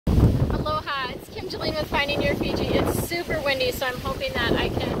struggling with finding your Fiji. It's super windy, so I'm hoping that I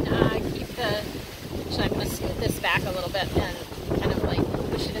can keep the... Actually, I'm going to scoot this back a little bit and kind of like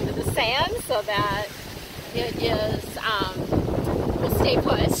push it into the sand so that it is, will stay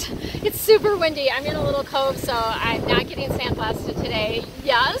put. It's super windy. I'm in a little cove, so I'm not getting sandblasted today.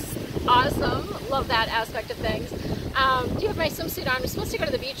 Yes, awesome. Love that aspect of things. Do have my swimsuit on. I'm supposed to go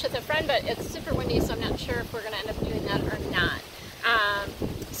to the beach with a friend, but it's super windy, so I'm not sure if we're going to end up doing that or not.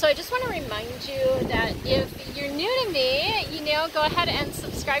 So I just want to remind you that if you're new to me, go ahead and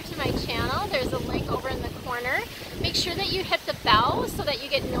subscribe to my channel. There's a link over in the corner. Make sure that you hit the bell so that you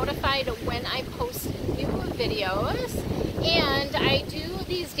get notified when I post new videos. And I do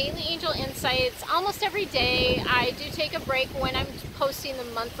these daily angel insights almost every day. I do take a break when I'm posting the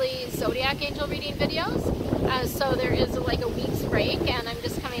monthly zodiac angel reading videos. So there is like a week's break, and I'm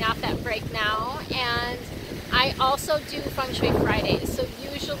just coming off that break now. And I also do Feng Shui Fridays. So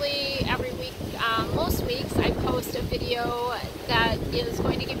usually every week, most weeks, I post a video that is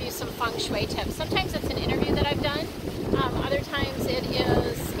going to give you some Feng Shui tips. Sometimes it's an interview that I've done. Other times it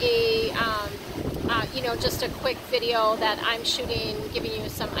is a, just a quick video that I'm shooting, giving you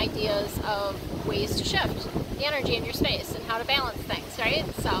some ideas of ways to shift the energy in your space and how to balance things, right?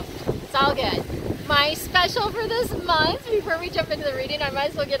 So it's all good. My special for this month, before we jump into the reading, I might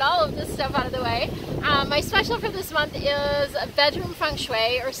as well get all of this stuff out of the way. My special for this month is a bedroom feng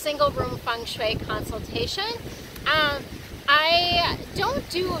shui or single room feng shui consultation.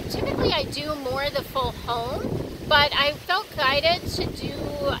 Typically I do more the full home, but I felt guided to do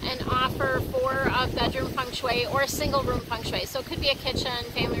an offer for a bedroom feng shui or a single room feng shui. So it could be a kitchen,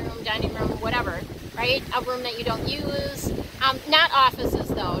 family room, dining room, whatever, right? A room that you don't use. Not offices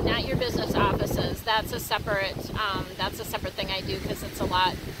though, not your business offices. That's a separate thing I do because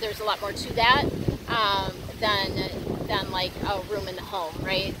there's a lot more to that than like a room in the home,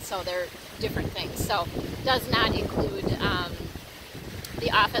 right? So they're different things. So does not include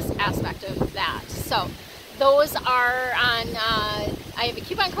the office aspect of that. So those are on, I have a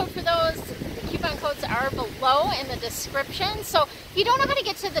coupon code for those. The coupon codes are below in the description. So if you don't know how to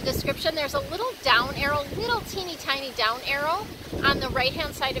get to the description, there's a little down arrow, little teeny tiny down arrow on the right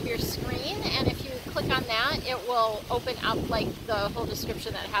hand side of your screen. And if you click on that, it will open up like the whole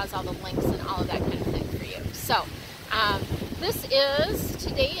description that has all the links and all of that kind of thing for you. So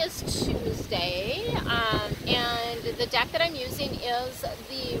today is Tuesday, and the deck that I'm using is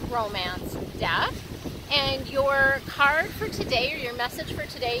the Romance deck. And your card for today, or your message for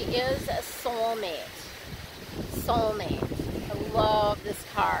today, is soulmate. Soulmate. I love this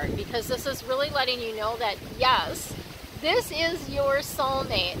card because this is really letting you know that, yes, this is your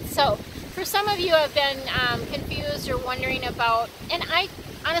soulmate. So for some of you who have been confused or wondering about, and I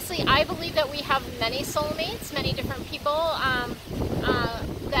believe that we have many soulmates, many different people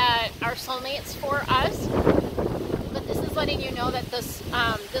that are soulmates for us. But this is letting you know that this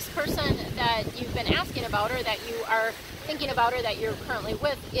person that you've been asking about, or that you are thinking about, or that you're currently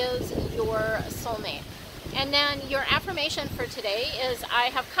with, is your soulmate. And then your affirmation for today is, I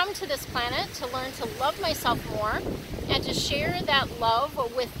have come to this planet to learn to love myself more and to share that love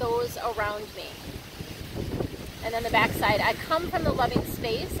with those around me. And then the back side, I come from the loving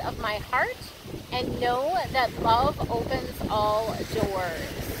space of my heart and know that love opens all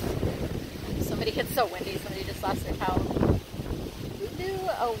doors. It's so windy, somebody just lost their towel. Blew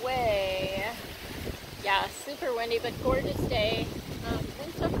away. Yeah, super windy, but gorgeous day.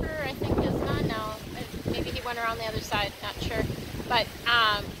 Windsurfer, I think, is gone now. Maybe he went around the other side, not sure. But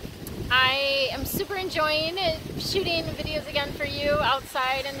I am super enjoying shooting videos again for you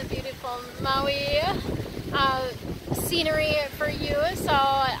outside in the beautiful Maui scenery for you. So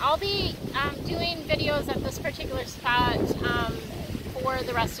I'll be doing videos at this particular spot for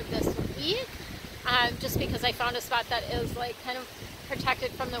the rest of this week. Just because I found a spot that is like kind of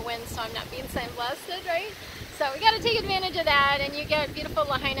protected from the wind, so I'm not being sandblasted, right? So we got to take advantage of that, and you get beautiful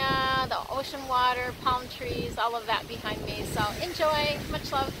Lahaina, the ocean water, palm trees, all of that behind me. So enjoy.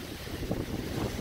 Much love.